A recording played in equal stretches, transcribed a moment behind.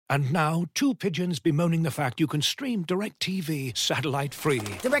And now, two pigeons bemoaning the fact you can stream DirecTV satellite-free.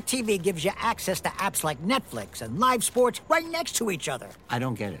 DirecTV gives you access to apps like Netflix and live sports right next to each other. I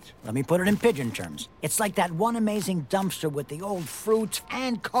don't get it. Let me put it in pigeon terms. It's like that one amazing dumpster with the old fruits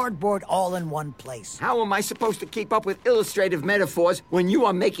and cardboard all in one place. How am I supposed to keep up with illustrative metaphors when you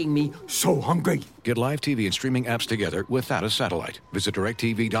are making me so hungry? Get live TV and streaming apps together without a satellite. Visit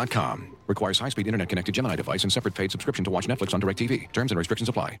DirecTV.com. Requires high-speed internet-connected Gemini device and separate paid subscription to watch Netflix on DirecTV. Terms and restrictions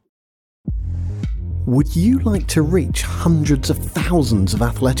apply. Would you like to reach hundreds of thousands of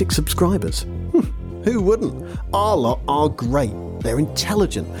Athletic subscribers? Who wouldn't? Our lot are great. They're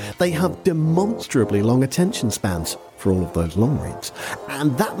intelligent. They have demonstrably long attention spans for all of those long reads.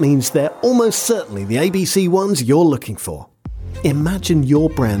 And that means they're almost certainly the ABC ones you're looking for. Imagine your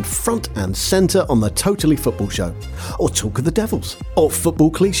brand front and centre on the Totally Football Show, or Talk of the Devils, or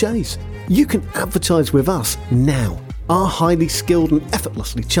Football Cliches. You can advertise with us now. Our highly skilled and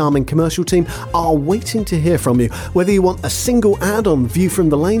effortlessly charming commercial team are waiting to hear from you, whether you want a single ad on View from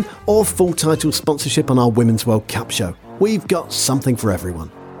the Lane or full title sponsorship on our Women's World Cup show. We've got something for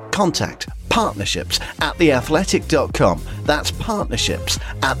everyone. Contact partnerships@theathletic.com. That's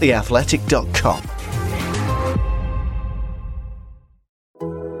partnerships@theathletic.com.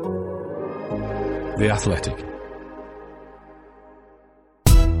 The Athletic.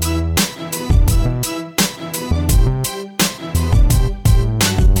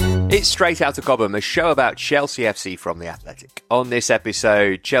 It's Straight Outta Cobham, a show about Chelsea FC from The Athletic. On this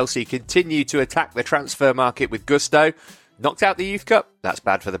episode, Chelsea continue to attack the transfer market with gusto, knocked out the Youth Cup, that's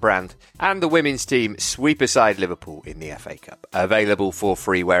bad for the brand, and the women's team sweep aside Liverpool in the FA Cup. Available for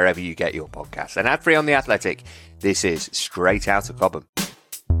free wherever you get your podcasts. And ad-free on The Athletic, this is Straight Outta Cobham.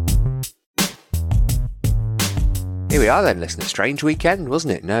 Here we are then, listener. Strange weekend,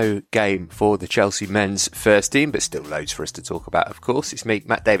 wasn't it? No game for the Chelsea men's first team, but still loads for us to talk about, of course. It's me,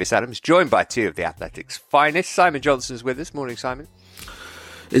 Matt Davis-Adams, joined by two of the Athletic's finest. Simon Johnson's with us. Morning, Simon.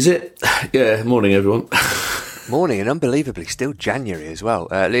 Is it? Yeah, morning, everyone. Morning, and unbelievably, still January as well.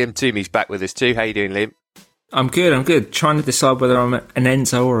 Liam Toomey's back with us too. How you doing, Liam? I'm good. Trying to decide whether I'm an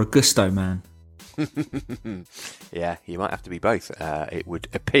Enzo or a Gusto man. Yeah, you might have to be both, it would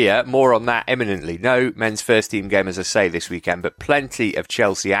appear. More on that imminently. No men's first team game, as I say, this weekend, but plenty of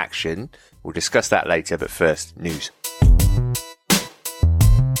Chelsea action. We'll discuss that later, but first, news.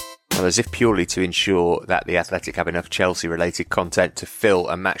 Well, as if purely to ensure that the Athletic have enough Chelsea-related content to fill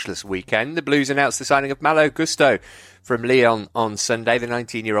a matchless weekend, the Blues announced the signing of Malo Gusto from Lyon on Sunday. The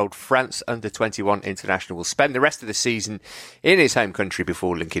 19-year-old France under-21 international will spend the rest of the season in his home country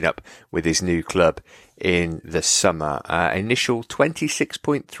before linking up with his new club in the summer. Initial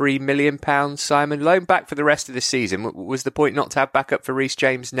 £26.3 million, Simon. Loan back for the rest of the season. Was the point not to have backup for Reece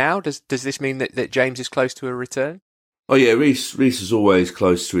James now? Does this mean that James is close to a return? Oh yeah, Reece is always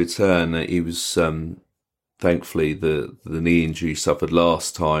close to return. He was, thankfully, the knee injury suffered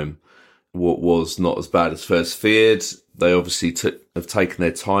last time what was not as bad as first feared. They obviously have taken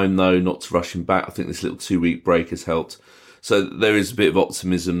their time, though, not to rush him back. I think this little 2-week break has helped. So there is a bit of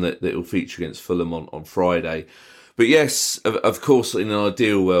optimism that it will feature against Fulham on Friday. But yes, of course, in an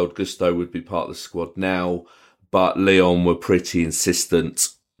ideal world, Gusto would be part of the squad now. But Lyon were pretty insistent,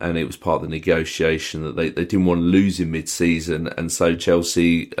 and it was part of the negotiation that they didn't want to lose him mid-season. And so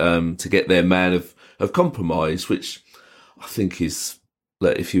Chelsea, to get their man of compromise, which I think is,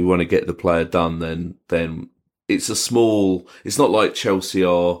 if you want to get the player done, then it's it's not like Chelsea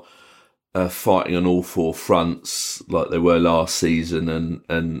are fighting on all four fronts like they were last season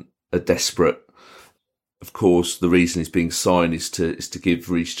and are desperate. Of course, the reason he's being signed is to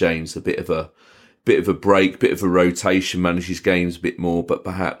give Reece James a bit of a break, bit of a rotation, manage his games a bit more, but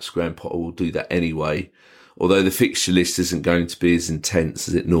perhaps Graham Potter will do that anyway. Although the fixture list isn't going to be as intense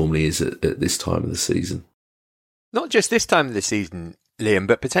as it normally is at this time of the season. Not just this time of the season, Liam,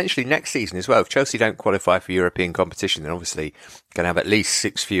 but potentially next season as well. If Chelsea don't qualify for European competition, then obviously going to have at least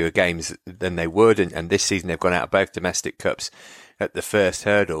 6 fewer games than they would. And this season they've gone out of both domestic cups at the first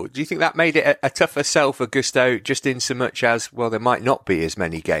hurdle. Do you think that made it a tougher sell for Gusto, just in so much as, well, there might not be as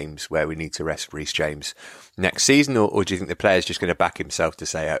many games where we need to rest Reece James next season? Or do you think the player's just going to back himself to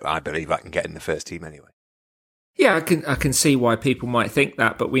say, I believe I can get in the first team anyway? Yeah, I can see why people might think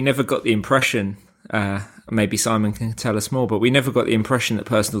that, but we never got the impression, maybe Simon can tell us more, but we never got the impression that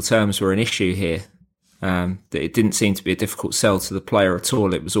personal terms were an issue here. That it didn't seem to be a difficult sell to the player at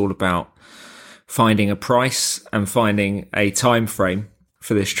all. It was all about finding a price and finding a time frame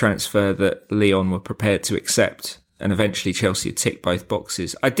for this transfer that Lyon were prepared to accept, and eventually Chelsea had ticked both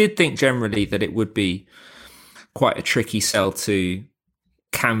boxes. I did think generally that it would be quite a tricky sell to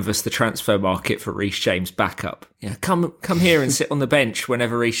canvass the transfer market for Reece James backup. Yeah, come here and sit on the bench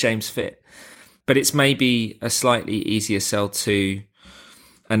whenever Reece James fit. But it's maybe a slightly easier sell to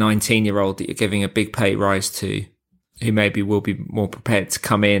a 19-year-old that you're giving a big pay rise to, who maybe will be more prepared to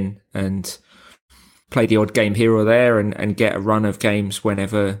come in and play the odd game here or there and get a run of games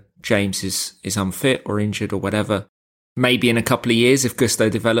whenever James is unfit or injured or whatever. Maybe in a couple of years, if Gusto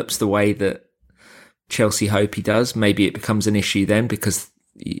develops the way that Chelsea hope he does, maybe it becomes an issue then, because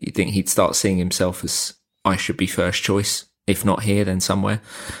you think he'd start seeing himself as, I should be first choice, if not here, then somewhere.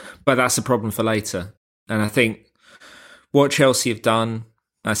 But that's a problem for later. And I think what Chelsea have done,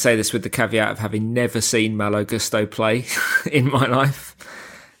 I say this with the caveat of having never seen Malo Gusto play in my life.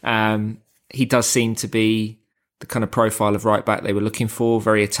 He does seem to be the kind of profile of right back they were looking for,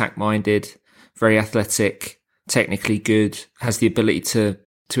 very attack-minded, very athletic, technically good, has the ability to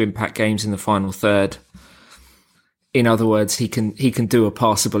impact games in the final third. In other words, he can do a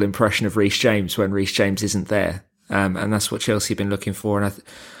passable impression of Reece James when Reece James isn't there. And that's what Chelsea have been looking for. And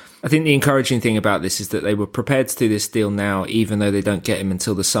I think the encouraging thing about this is that they were prepared to do this deal now, even though they don't get him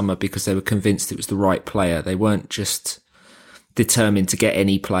until the summer, because they were convinced it was the right player. They weren't just determined to get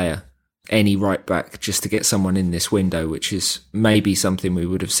any player, any right back, just to get someone in this window, which is maybe something we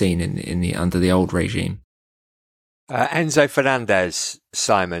would have seen under the old regime. Enzo Fernandez,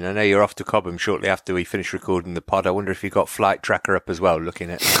 Simon, I know you're off to Cobham shortly after we finish recording the pod. I wonder if you've got Flight Tracker up as well,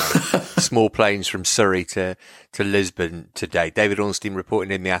 looking at small planes from Surrey to Lisbon today. David Ornstein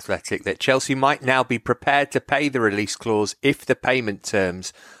reporting in The Athletic that Chelsea might now be prepared to pay the release clause if the payment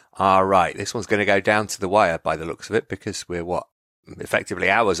terms are right. This one's going to go down to the wire by the looks of it, because we're, effectively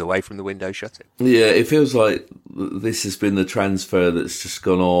hours away from the window shutting. Yeah, it feels like this has been the transfer that's just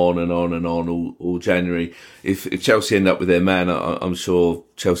gone on and on and on all January. If Chelsea end up with their man, I'm sure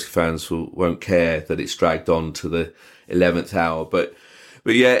Chelsea fans won't care that it's dragged on to the 11th hour. But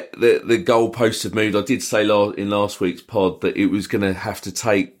yeah, the goalposts have moved. I did say in last week's pod that it was going to have to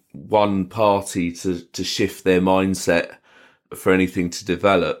take one party to shift their mindset for anything to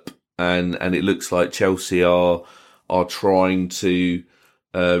develop, and it looks like Chelsea are trying to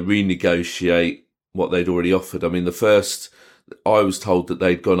renegotiate what they'd already offered. I mean, I was told that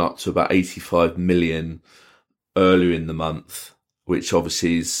they'd gone up to about 85 million earlier in the month, which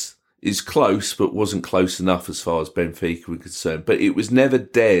obviously is close, but wasn't close enough as far as Benfica were concerned. But it was never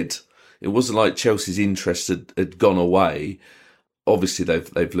dead. It wasn't like Chelsea's interest had gone away. Obviously,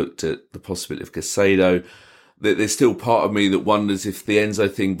 they've looked at the possibility of Caicedo. There's still part of me that wonders if the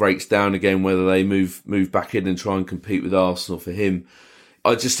Enzo thing breaks down again, whether they move back in and try and compete with Arsenal for him.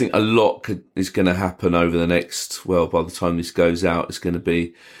 I just think a lot is going to happen over the next, by the time this goes out, it's going to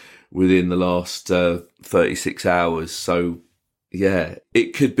be within the last 36 hours. So, yeah,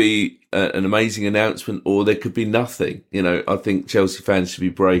 it could be an amazing announcement, or there could be nothing. I think Chelsea fans should be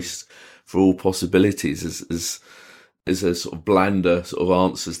braced for all possibilities as a sort of blander sort of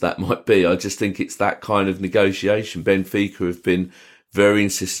answers that might be. I just think it's that kind of negotiation. Benfica have been very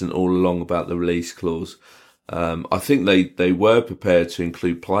insistent all along about the release clause. I think they were prepared to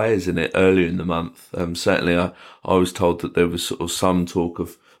include players in it earlier in the month. Certainly I was told that there was sort of some talk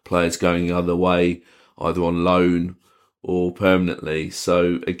of players going the other way, either on loan or permanently.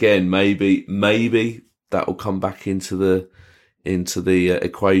 So again, maybe that will come back into the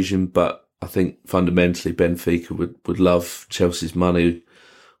equation, but I think fundamentally Benfica would love Chelsea's money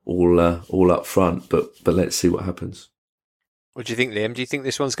all up front, but let's see what happens. What do you think, Liam? Do you think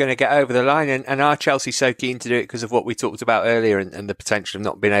this one's going to get over the line? And are Chelsea so keen to do it because of what we talked about earlier and the potential of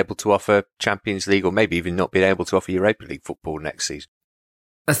not being able to offer Champions League, or maybe even not being able to offer Europa League football next season?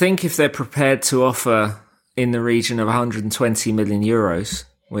 I think if they're prepared to offer in the region of 120 million euros,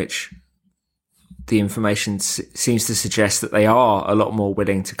 which the information seems to suggest that they are a lot more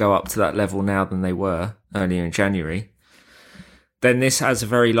willing to go up to that level now than they were earlier in January, then this has a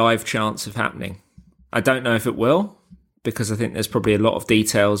very live chance of happening. I don't know if it will, because I think there's probably a lot of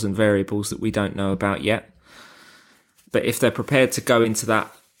details and variables that we don't know about yet. But if they're prepared to go into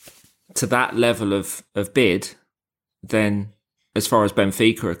that level of bid, then as far as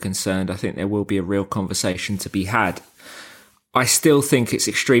Benfica are concerned, I think there will be a real conversation to be had. I still think it's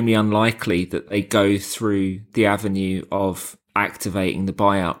extremely unlikely that they go through the avenue of activating the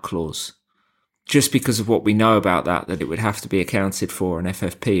buyout clause, just because of what we know about that it would have to be accounted for an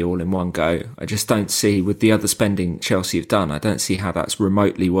FFP all in one go. I just don't see, with the other spending Chelsea have done, I don't see how that's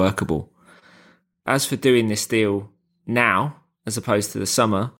remotely workable. As for doing this deal now, as opposed to the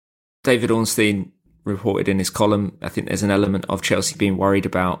summer, David Ornstein reported in his column, I think there's an element of Chelsea being worried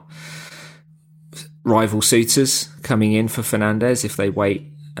about rival suitors coming in for Fernandes if they wait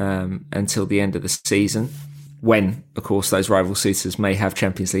until the end of the season. when, of course, those rival suitors may have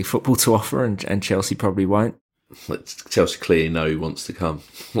Champions League football to offer, and Chelsea probably won't. Chelsea clearly know he wants to come.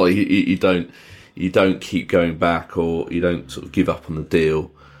 Like you don't keep going back, or you don't sort of give up on the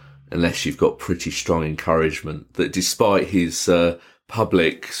deal unless you've got pretty strong encouragement that, despite his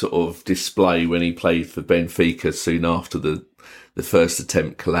public sort of display when he played for Benfica soon after the first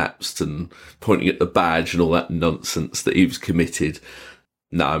attempt collapsed and pointing at the badge and all that nonsense, that he was committed.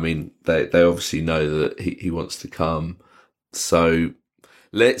 No, I mean, they obviously know that he wants to come. So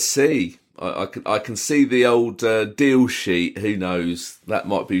let's see. I can see the old deal sheet. Who knows? That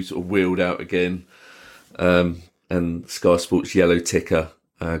might be sort of wheeled out again. And Sky Sports yellow ticker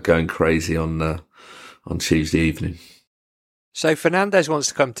going crazy on Tuesday evening. So Fernandes wants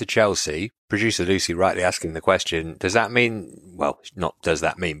to come to Chelsea. Producer Lucy rightly asking the question, does that mean, well, not does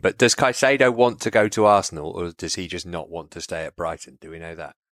that mean, but does Caicedo want to go to Arsenal, or does he just not want to stay at Brighton? Do we know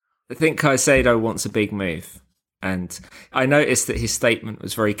that? I think Caicedo wants a big move. And I noticed that his statement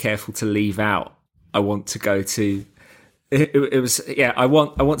was very careful to leave out, I want to go to... It was, yeah, I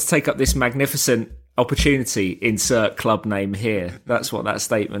want to take up this magnificent opportunity, insert club name here. That's what that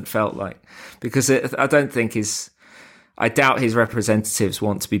statement felt like. Because I doubt his representatives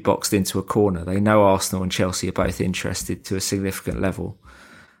want to be boxed into a corner. They know Arsenal and Chelsea are both interested to a significant level.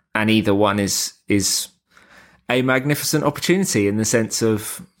 And either one is a magnificent opportunity in the sense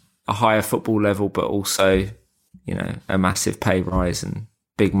of a higher football level, but also, you know, a massive pay rise and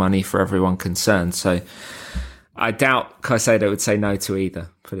big money for everyone concerned. So I doubt Caicedo would say no to either,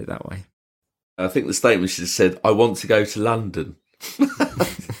 put it that way. I think the statement should have said, I want to go to London.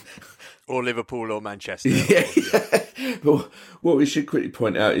 Or Liverpool or Manchester. Yeah. But what we should quickly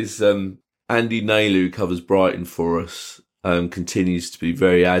point out is Andy Naylor, who covers Brighton for us, continues to be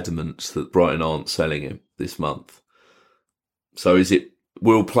very adamant that Brighton aren't selling him this month. So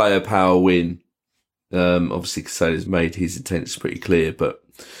will player power win? Obviously, Caicedo's made his intentions pretty clear, but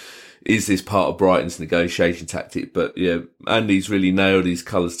is this part of Brighton's negotiation tactic? But yeah, Andy's really nailed his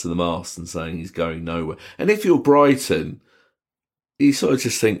colours to the mast and saying he's going nowhere. And if you're Brighton, you sort of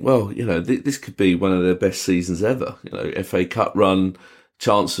just think, well, you know, this could be one of their best seasons ever. You know, FA Cup run,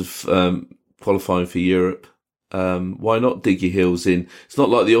 chance of qualifying for Europe. Why not dig your heels in? It's not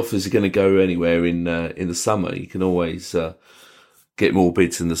like the offers are going to go anywhere in the summer. You can always get more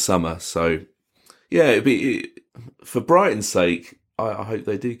bids in the summer. So, yeah, it'd be for Brighton's sake. I hope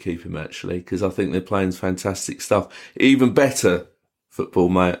they do keep him, actually, because I think they're playing fantastic stuff. Even better football,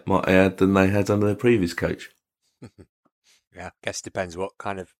 might I add, than they had under their previous coach. Yeah, I guess it depends what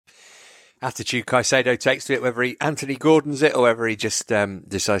kind of attitude Caicedo takes to it, whether he Anthony Gordon's it or whether he just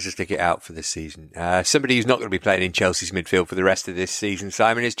decides to stick it out for this season. Somebody who's not going to be playing in Chelsea's midfield for the rest of this season,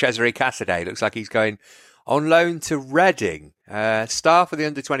 Simon, is Cesare Casadei. Looks like he's going on loan to Reading. Star for the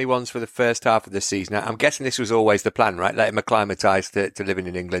under-21s for the first half of the season. I'm guessing this was always the plan, right? Let him acclimatise to living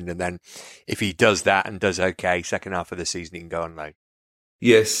in England, and then if he does that and does okay, second half of the season he can go on loan.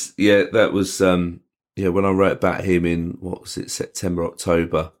 Yes, yeah, that was... when I wrote about him in, September,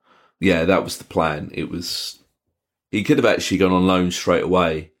 October, yeah, that was the plan. He could have actually gone on loan straight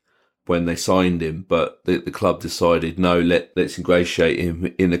away when they signed him, but the club decided, no, let's ingratiate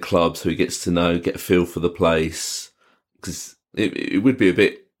him in the club so he gets to get a feel for the place. Because it would be a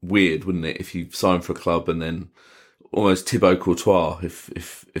bit weird, wouldn't it, if you sign for a club and then almost Thibaut Courtois,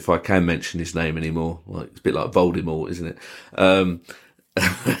 if I can mention his name anymore. Like, it's a bit like Voldemort, isn't it?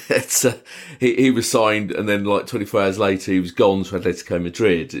 He was signed and then like 24 hours later he was gone to Atletico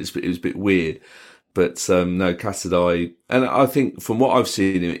Madrid. It was a bit weird, but no, Casadei, and I think from what I've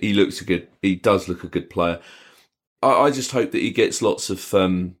seen him, he does look a good player. I just hope that he gets lots of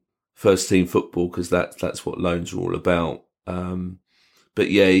first team football, because that's what loans are all about. But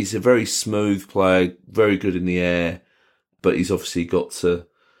yeah, he's a very smooth player, very good in the air, but he's obviously got to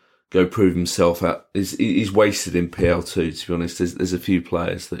go prove himself out. He's wasted in PL2, to be honest. There's a few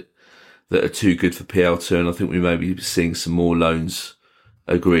players that are too good for PL2, and I think we may be seeing some more loans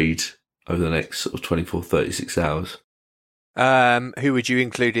agreed over the next sort of 24, 36 hours. Who would you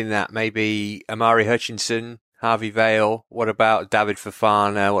include in that? Maybe Amari Hutchinson, Harvey Vale. What about David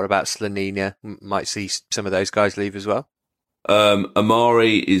Fofana? What about Slonina? Might see some of those guys leave as well.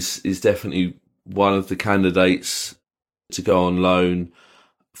 Amari is definitely one of the candidates to go on loan.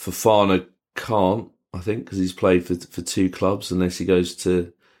 Fofana can't, I think, because he's played for two clubs unless he goes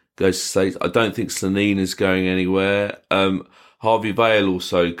to States. I don't think Slonina's going anywhere. Harvey Vale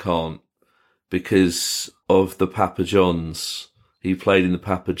also can't because of the Papa Johns. He played in the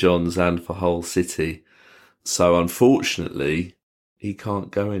Papa Johns and for Hull City. So unfortunately, he can't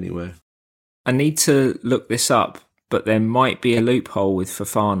go anywhere. I need to look this up, but there might be a loophole with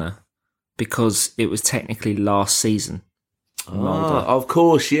Fofana because it was technically last season. Of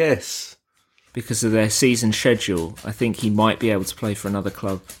course, yes. Because of their season schedule, I think he might be able to play for another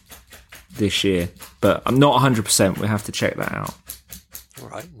club this year. But I'm not 100%. We'll have to check that out. All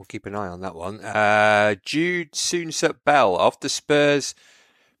right, we'll keep an eye on that one. Jude Soonsup-Bell off the Spurs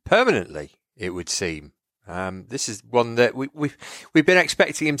permanently, it would seem. This is one that we've been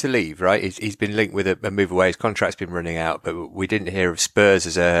expecting him to leave, right? He's been linked with a move away. His contract's been running out, but we didn't hear of Spurs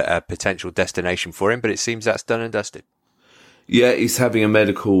as a potential destination for him. But it seems that's done and dusted. Yeah, he's having a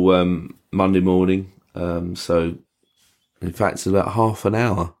medical Monday morning. So, in fact, it's about half an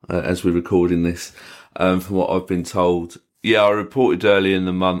hour as we're recording this, from what I've been told. Yeah, I reported earlier in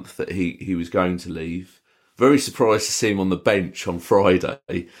the month that he was going to leave. Very surprised to see him on the bench on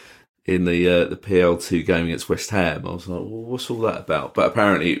Friday in the PL2 game against West Ham. I was like, well, what's all that about? But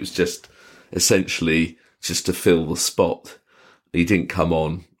apparently it was just essentially just to fill the spot. He didn't come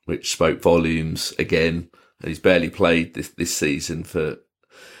on, which spoke volumes again. He's barely played this season for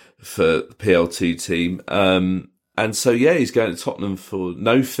the PL2 team. And so, yeah, he's going to Tottenham for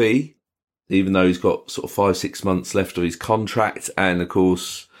no fee, even though he's got sort of 5-6 months left of his contract. And, of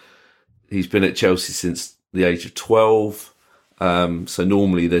course, he's been at Chelsea since the age of 12. So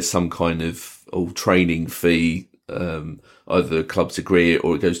normally there's some kind of training fee. Either the clubs agree it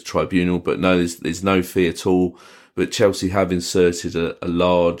or it goes to tribunal. But no, there's no fee at all. But Chelsea have inserted a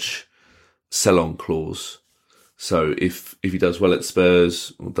large sell-on clause. So if he does well at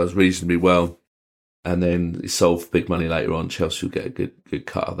Spurs, or does reasonably well, and then he's sold for big money later on, Chelsea will get a good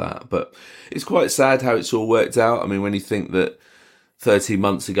cut of that. But it's quite sad how it's all worked out. I mean, when you think that 13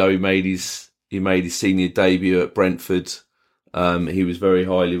 months ago he made his senior debut at Brentford, he was very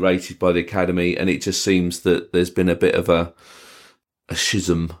highly rated by the academy, and it just seems that there's been a bit of a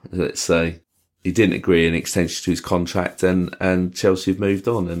schism, let's say. He didn't agree an extension to his contract, and Chelsea have moved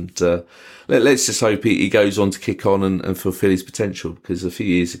on. And let's just hope he goes on to kick on and fulfil his potential, because a few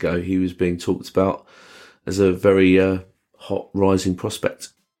years ago he was being talked about as a very hot rising prospect.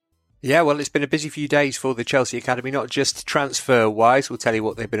 Yeah, well, it's been a busy few days for the Chelsea Academy, not just transfer-wise. We'll tell you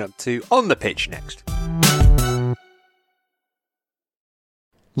what they've been up to on the pitch next.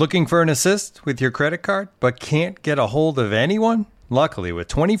 Looking for an assist with your credit card, but can't get a hold of anyone? Luckily, with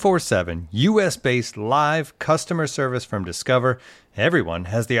 24/7 US-based live customer service from Discover, everyone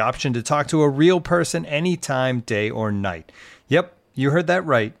has the option to talk to a real person anytime, day or night. Yep, you heard that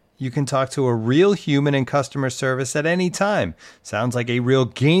right. You can talk to a real human in customer service at any time. Sounds like a real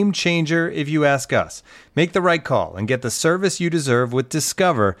game changer if you ask us. Make the right call and get the service you deserve with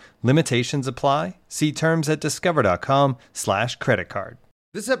Discover. Limitations apply. See terms at discover.com/creditcard.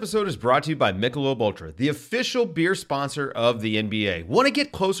 This episode is brought to you by Michelob Ultra, the official beer sponsor of the NBA. Want to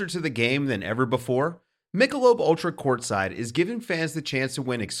get closer to the game than ever before? Michelob Ultra Courtside is giving fans the chance to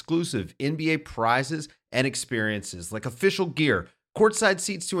win exclusive NBA prizes and experiences like official gear, courtside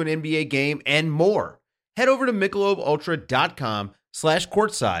seats to an NBA game, and more. Head over to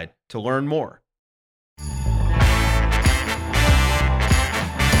MichelobUltra.com/courtside to learn more.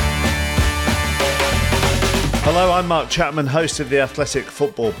 Hello, I'm Mark Chapman, host of the Athletic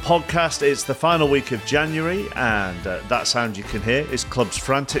Football Podcast. It's the final week of January, and that sound you can hear is clubs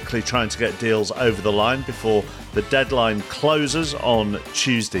frantically trying to get deals over the line before the deadline closes on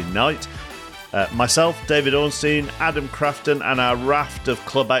Tuesday night. Myself, David Ornstein, Adam Crafton, and our raft of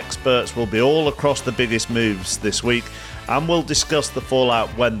club experts will be all across the biggest moves this week, and we'll discuss the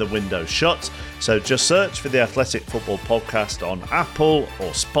fallout when the window shuts. So just search for the Athletic Football Podcast on Apple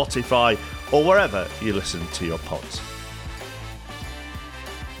or Spotify or wherever you listen to your pods.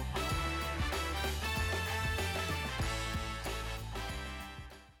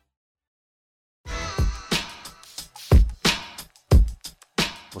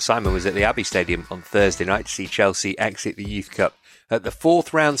 Well, Simon was at the Abbey Stadium on Thursday night to see Chelsea exit the Youth Cup. At the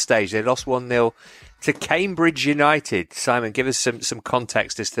fourth round stage, they lost 1-0 to Cambridge United. Simon, give us some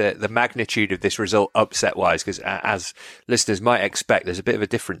context as to the magnitude of this result upset-wise, because as listeners might expect, there's a bit of a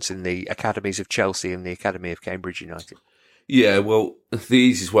difference in the academies of Chelsea and the academy of Cambridge United. Yeah, well, the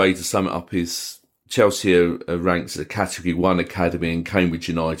easiest way to sum it up is Chelsea are ranked as a Category 1 academy and Cambridge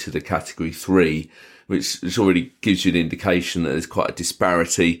United a Category 3, which already gives you an indication that there's quite a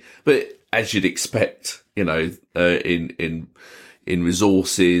disparity. But as you'd expect, you know, in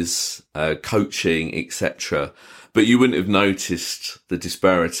resources, coaching, etc. But you wouldn't have noticed the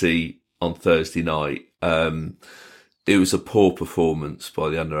disparity on Thursday night. It was a poor performance by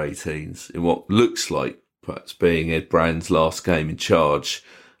the under-18s in what looks like perhaps being Ed Brand's last game in charge,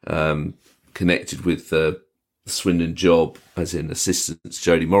 connected with the Swindon job as in assistants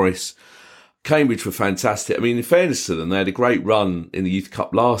Jody Morris. Cambridge were fantastic. I mean, in fairness to them, they had a great run in the Youth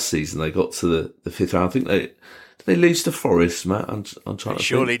Cup last season. They got to the fifth round. I think did they lose to Forest, Matt? I'm trying to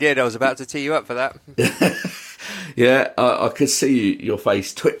surely think. Did. I was about to tee you up for that. Yeah, I could see your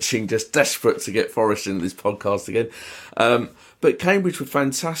face twitching, just desperate to get Forest into this podcast again. But Cambridge were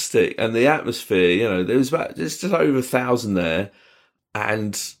fantastic, and the atmosphere, there was about just over 1,000 there,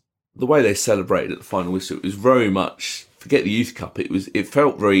 and the way they celebrated at the final whistle, it was very much, forget the Youth Cup, it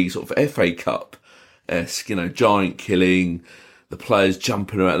felt very sort of FA Cup-esque, giant killing, the players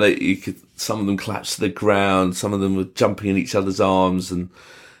jumping around. Some of them collapsed to the ground, some of them were jumping in each other's arms, and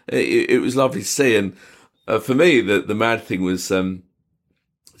it was lovely to see. And for me, the mad thing was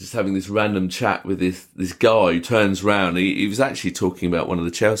just having this random chat with this guy who turns round. He was actually talking about one of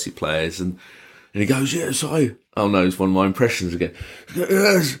the Chelsea players, and he goes, "Yes, oh no, it's one of my impressions again.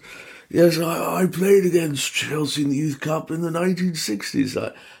 Yes, I played against Chelsea in the Youth Cup in the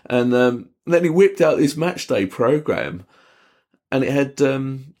 1960s." And then he whipped out this matchday programme, and it had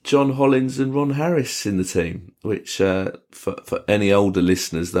John Hollins and Ron Harris in the team, which for any older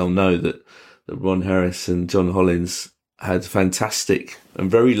listeners, they'll know that Ron Harris and John Hollins had fantastic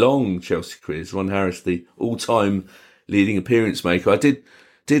and very long Chelsea careers. Ron Harris, the all-time leading appearance maker. I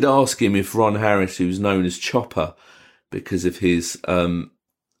did ask him if Ron Harris, who was known as Chopper because of his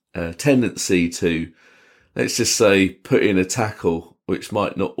tendency to, let's just say, put in a tackle, which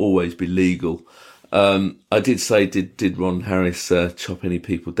might not always be legal. I did say, did Ron Harris chop any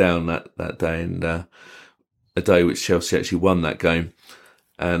people down that day, and a day which Chelsea actually won that game.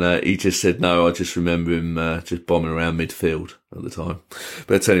 And he just said, no, I just remember him just bombing around midfield at the time.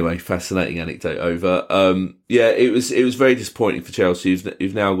 But anyway, fascinating anecdote over. It was very disappointing for Chelsea.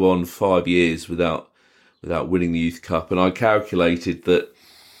 You've now gone 5 years without winning the Youth Cup. And I calculated that,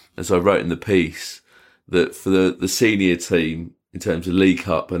 as I wrote in the piece, that for the senior team, in terms of League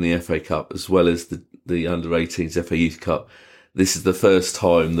Cup and the FA Cup, as well as the under-18s FA Youth Cup, this is the first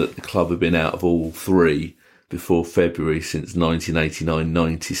time that the club have been out of all three before February since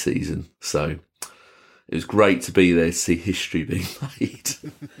 1989-90 season. So it was great to be there to see history being made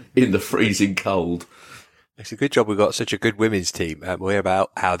in the freezing cold. It's a good job we've got such a good women's team. We'll hear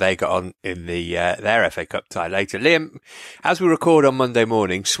about how they got on in their FA Cup tie later. Liam, as we record on Monday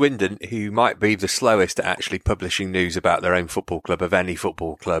morning, Swindon, who might be the slowest at actually publishing news about their own football club of any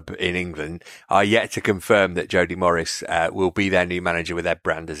football club in England, are yet to confirm that Jody Morris will be their new manager with Ed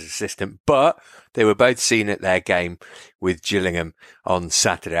Brand as assistant. But they were both seen at their game with Gillingham on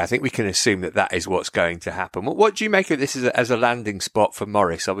Saturday. I think we can assume that is what's going to happen. What do you make of this as a landing spot for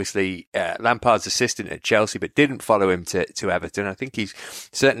Morris? Obviously, Lampard's assistant at Chelsea, but didn't follow him to Everton. I think he's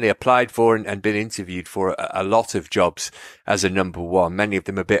certainly applied for and been interviewed for a lot of jobs as a number one, many of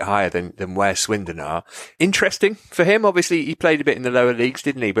them a bit higher than where Swindon are. Interesting for him. Obviously, he played a bit in the lower leagues,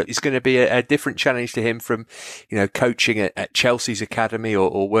 didn't he? But it's going to be a different challenge to him from, coaching at Chelsea's academy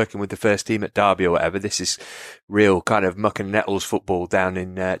or working with the first team at Derby or whatever. This is real kind of muck and nettles football down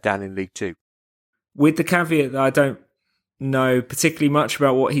in League Two. With the caveat that I don't know particularly much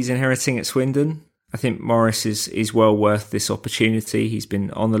about what he's inheriting at Swindon, I think Morris is well worth this opportunity. He's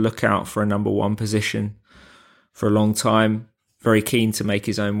been on the lookout for a number one position for a long time, very keen to make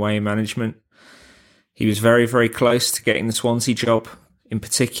his own way in management. He was very, very close to getting the Swansea job. In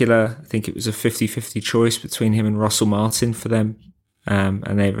particular, I think it was a 50-50 choice between him and Russell Martin for them.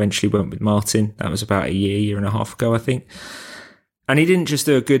 And they eventually went with Martin. That was about a year and a half ago, I think. And he didn't just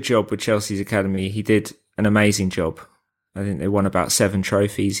do a good job with Chelsea's academy. He did an amazing job. I think they won about 7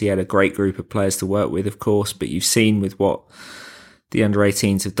 trophies. He had a great group of players to work with, of course, but you've seen with what the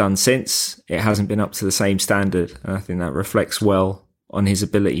under-18s have done since, it hasn't been up to the same standard. And I think that reflects well on his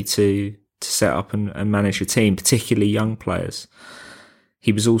ability to set up and manage a team, particularly young players.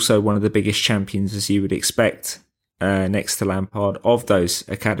 He was also one of the biggest champions, as you would expect, next to Lampard, of those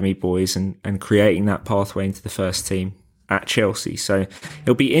academy boys and creating that pathway into the first team at Chelsea. So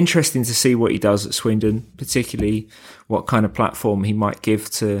it'll be interesting to see what he does at Swindon, particularly what kind of platform he might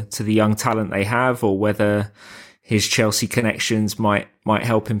give to the young talent they have, or whether his Chelsea connections might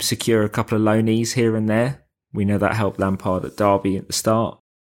help him secure a couple of loanees here and there. We know that helped Lampard at Derby at the start.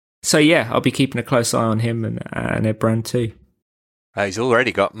 So yeah, I'll be keeping a close eye on him and Ed Brand too. He's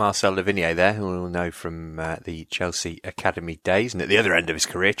already got Marcel Lavinier there, who we'll know from the Chelsea Academy days. And at the other end of his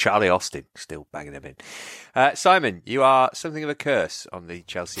career, Charlie Austin, still banging him in. Simon, you are something of a curse on the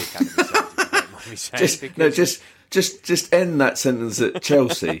Chelsea Academy side. Just end that sentence at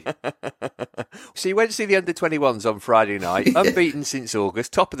Chelsea. So you went to see the under-21s on Friday night, unbeaten since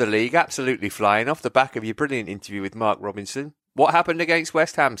August, top of the league, absolutely flying, off the back of your brilliant interview with Mark Robinson. What happened against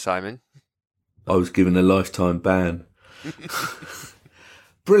West Ham, Simon? I was given a lifetime ban.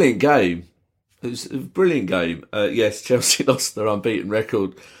 Brilliant game. It was a brilliant game. Yes, Chelsea lost their unbeaten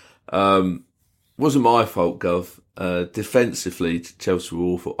record. Wasn't my fault, Gov. Defensively, Chelsea were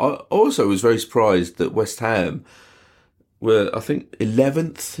awful. I also was very surprised that West Ham were, I think,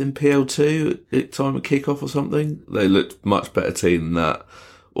 11th in PL2 at time of kickoff or something. They looked much better team than that.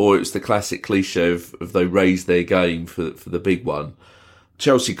 Or it's the classic cliche of they raised their game for the big one.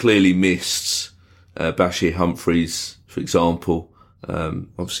 Chelsea clearly missed Bashir Humphreys, for example.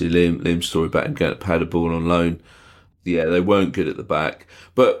 Obviously, Liam's story about him getting Paderborn on loan. Yeah, they weren't good at the back.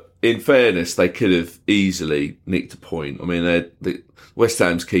 But in fairness, they could have easily nicked a point. I mean, the West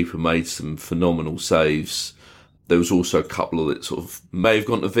Ham's keeper made some phenomenal saves. There was also a couple that sort of may have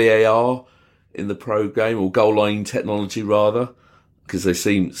gone to VAR in the pro game, or goal line technology rather, because they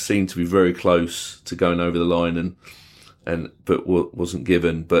seemed to be very close to going over the line but wasn't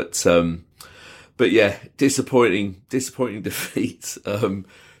given. But yeah, disappointing defeat.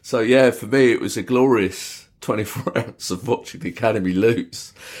 So yeah, for me it was a glorious 24 hours of watching the academy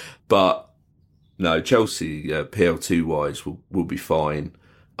lose. But no, Chelsea PL2 wise will be fine.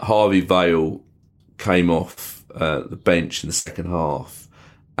 Harvey Vale came off the bench in the second half,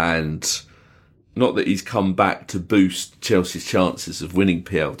 and not that he's come back to boost Chelsea's chances of winning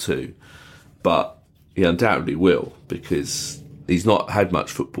PL2, but he undoubtedly will, because he's not had much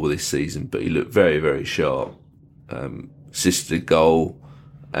football this season, but he looked very, very sharp, assisted a goal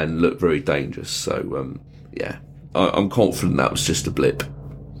and looked very dangerous. So yeah, I'm confident that was just a blip.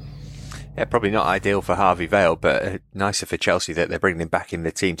 Yeah, probably not ideal for Harvey Vale, but nicer for Chelsea that they're bringing him back in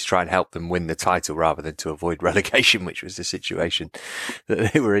the team to try and help them win the title rather than to avoid relegation, which was the situation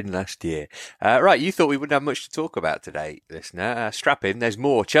that they were in last year. Right, you thought we wouldn't have much to talk about today, listener. Strap in, there's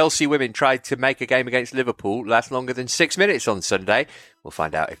more. Chelsea women tried to make a game against Liverpool last longer than 6 minutes on Sunday. We'll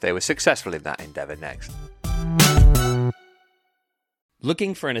find out if they were successful in that endeavour next.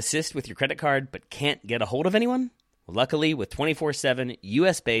 Looking for an assist with your credit card but can't get a hold of anyone? Luckily, with 24/7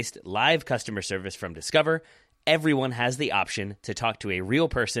 US-based live customer service from Discover, everyone has the option to talk to a real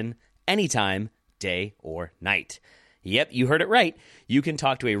person anytime, day or night. Yep, you heard it right. You can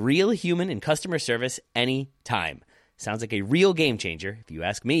talk to a real human in customer service anytime. Sounds like a real game changer, if you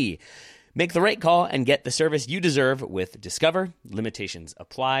ask me. Make the right call and get the service you deserve with Discover. Limitations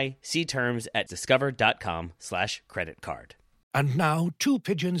apply. See terms at discover.com/creditcard. And now, two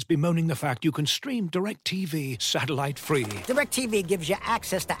pigeons bemoaning the fact you can stream DirecTV satellite-free. DirecTV gives you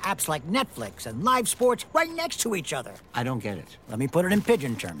access to apps like Netflix and live sports right next to each other. I don't get it. Let me put it in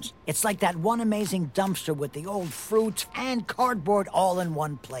pigeon terms. It's like that one amazing dumpster with the old fruits and cardboard all in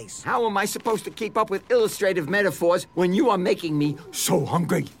one place. How am I supposed to keep up with illustrative metaphors when you are making me so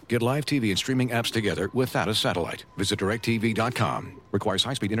hungry? Get live TV and streaming apps together without a satellite. Visit DirecTV.com. Requires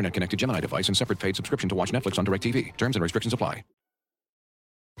high-speed internet-connected Gemini device and separate paid subscription to watch Netflix on DirecTV. Terms and restrictions apply.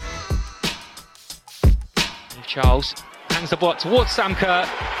 Charles hangs the ball towards Sam Kerr,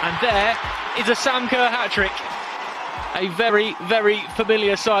 and there is a Sam Kerr hat-trick. A very, very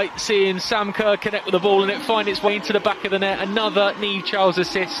familiar sight, seeing Sam Kerr connect with the ball and it find its way into the back of the net. Another Niamh Charles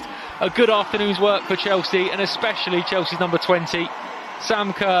assist. A good afternoon's work for Chelsea, and especially Chelsea's number 20.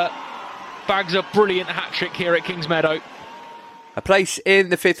 Sam Kerr bags a brilliant hat-trick here at Kingsmeadow. A place in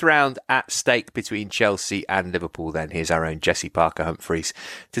the fifth round at stake between Chelsea and Liverpool then. Here's our own Jessie Parker-Humphreys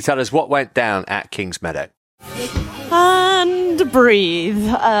to tell us what went down at Kingsmeadow. And breathe.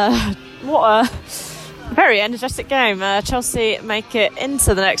 What a very energetic game. Chelsea make it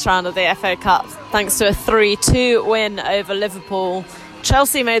into the next round of the FA Cup thanks to a 3-2 win over Liverpool.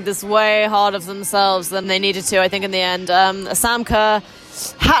 Chelsea made this way harder for themselves than they needed to, I think, in the end. A Sam Kerr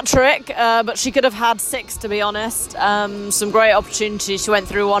hat-trick, but she could have had 6, to be honest. Some great opportunities. She went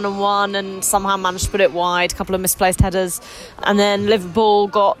through one-on-one and somehow managed to put it wide. A couple of misplaced headers. And then Liverpool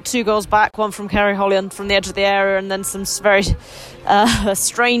got 2 goals back, one from Kerry Holland from the edge of the area, and then some very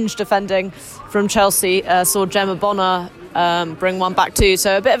strange defending from Chelsea. Saw Gemma Bonner bring one back too.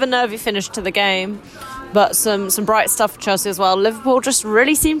 So a bit of a nervy finish to the game. But some bright stuff for Chelsea as well. Liverpool just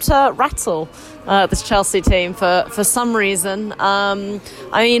really seemed to rattle this Chelsea team for some reason. I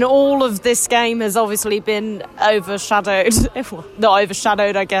mean, all of this game has obviously been overshadowed. Not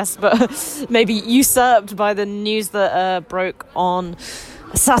overshadowed, I guess, but maybe usurped by the news that broke on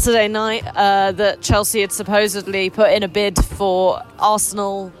Saturday night that Chelsea had supposedly put in a bid for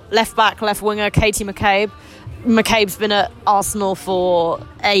Arsenal left-back, left-winger Katie McCabe. McCabe's been at Arsenal for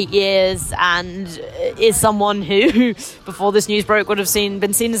 8 years and is someone who, before this news broke, would have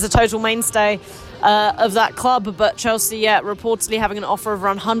been seen as a total mainstay of that club. But Chelsea, reportedly having an offer of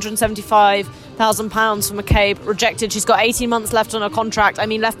around £175,000 £100,000 for McCabe, rejected. She's got 18 months left on her contract. I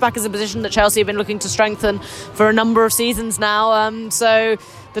mean, left-back is a position that Chelsea have been looking to strengthen for a number of seasons now. So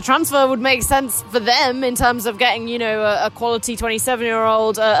the transfer would make sense for them in terms of getting, a quality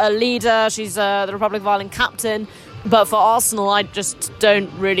 27-year-old, a leader. She's the Republic of Ireland captain. But for Arsenal, I just don't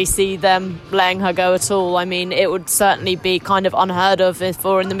really see them letting her go at all. I mean, it would certainly be kind of unheard of if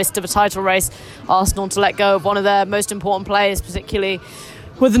we're in the midst of a title race, Arsenal to let go of one of their most important players, particularly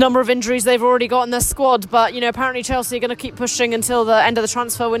with the number of injuries they've already got in their squad. But, apparently Chelsea are going to keep pushing until the end of the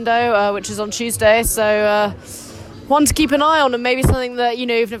transfer window, which is on Tuesday. So one to keep an eye on, and maybe something that,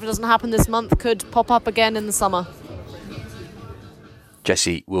 even if it doesn't happen this month, could pop up again in the summer.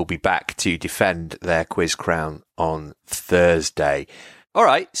 Jessie will be back to defend their quiz crown on Thursday. All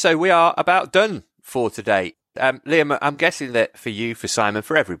right, so we are about done for today. Liam, I'm guessing that for you, for Simon,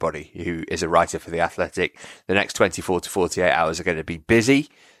 for everybody who is a writer for The Athletic, the next 24 to 48 hours are going to be busy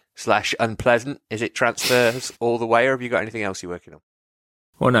 / unpleasant. Is it transfers all the way, or have you got anything else you're working on?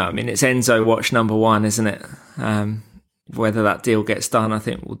 Well, no, I mean, it's Enzo watch number one, isn't it? Whether that deal gets done, I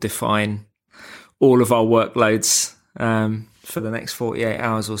think, will define all of our workloads for the next 48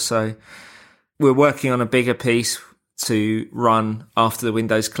 hours or so. We're working on a bigger piece to run after the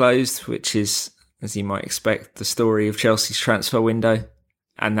window's closed, which is, as you might expect, the story of Chelsea's transfer window.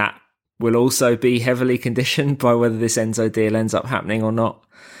 And that will also be heavily conditioned by whether this Enzo deal ends up happening or not.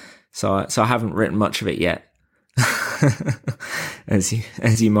 So I haven't written much of it yet, as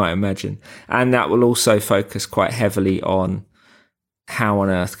you might imagine. And that will also focus quite heavily on how on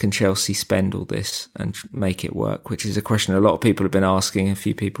earth can Chelsea spend all this and make it work, which is a question a lot of people have been asking. A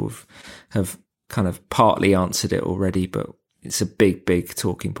few people have kind of partly answered it already, but it's a big, big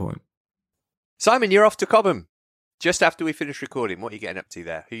talking point. Simon, you're off to Cobham just after we finish recording. What are you getting up to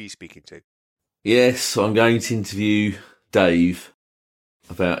there? Who are you speaking to? Yes, I'm going to interview Dave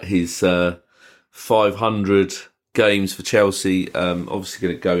about his 500 games for Chelsea. Obviously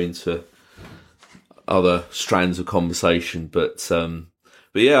going to go into other strands of conversation, but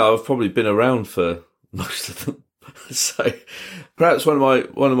yeah, I've probably been around for most of them. So perhaps one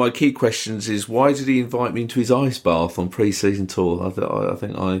of my key questions is, why did he invite me into his ice bath on pre-season tour? I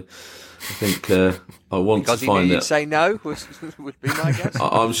think I want because to find he knew out. You'd say no would be my guess.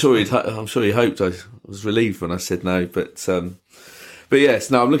 I'm sure he hoped I was relieved when I said no, but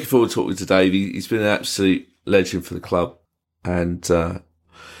yes, no, I'm looking forward to talking to Dave. He's been an absolute legend for the club, and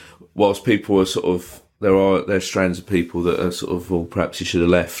whilst people are sort of, there are strands of people that are sort of, well, perhaps he should have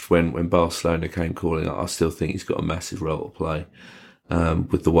left when Barcelona came calling. I still think he's got a massive role to play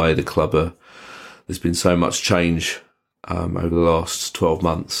with the way the club are. There's been so much change over the last 12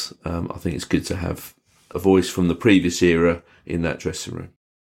 months. I think it's good to have a voice from the previous era in that dressing room.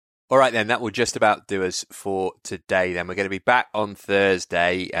 All right, then, that will just about do us for today. Then we're going to be back on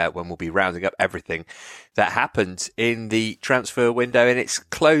Thursday when we'll be rounding up everything that happened in the transfer window in its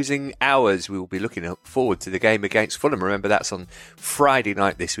closing hours. We will be looking forward to the game against Fulham. Remember, that's on Friday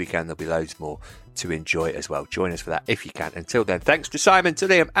night this weekend. There'll be loads more to enjoy as well. Join us for that if you can. Until then, thanks to Simon, to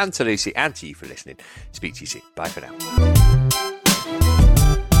Liam and to Lucy, and to you for listening. Speak to you soon. Bye for now.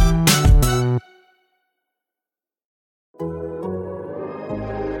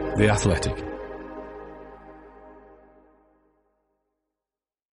 The Athletic.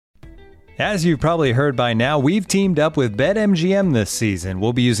 As you've probably heard by now, we've teamed up with BetMGM this season.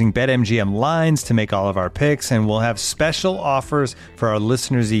 We'll be using BetMGM lines to make all of our picks, and we'll have special offers for our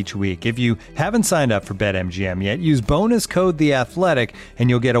listeners each week. If you haven't signed up for BetMGM yet, use bonus code The Athletic,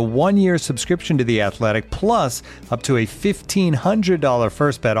 and you'll get a 1-year subscription to The Athletic, plus up to a $1,500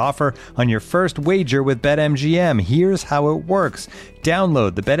 first bet offer on your first wager with BetMGM. Here's how it works.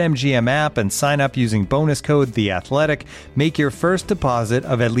 Download the BetMGM app and sign up using bonus code The Athletic. Make your first deposit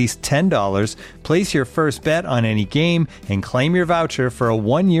of at least $10. Place your first bet on any game and claim your voucher for a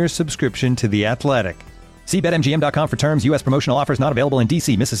 1-year subscription to The Athletic. See BetMGM.com for terms. U.S. promotional offers not available in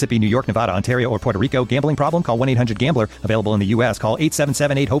D.C., Mississippi, New York, Nevada, Ontario, or Puerto Rico. Gambling problem? Call 1-800-GAMBLER. Available in the U.S. Call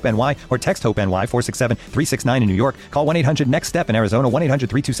 877-8-HOPE-NY or text HOPE-NY 467-369 in New York. Call 1-800-NEXT-STEP in Arizona.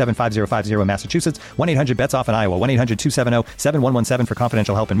 1-800-327-5050 in Massachusetts. 1-800-BETS-OFF in Iowa. 1-800-270-7117 for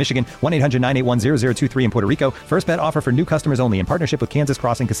confidential help in Michigan. 1-800-981-0023 in Puerto Rico. First bet offer for new customers only in partnership with Kansas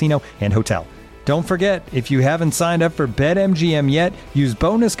Crossing Casino and Hotel. Don't forget, if you haven't signed up for BetMGM yet, use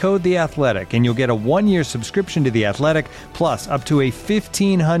bonus code The Athletic, and you'll get a 1-year subscription to The Athletic, plus up to a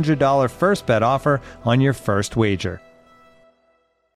 $1,500 first bet offer on your first wager.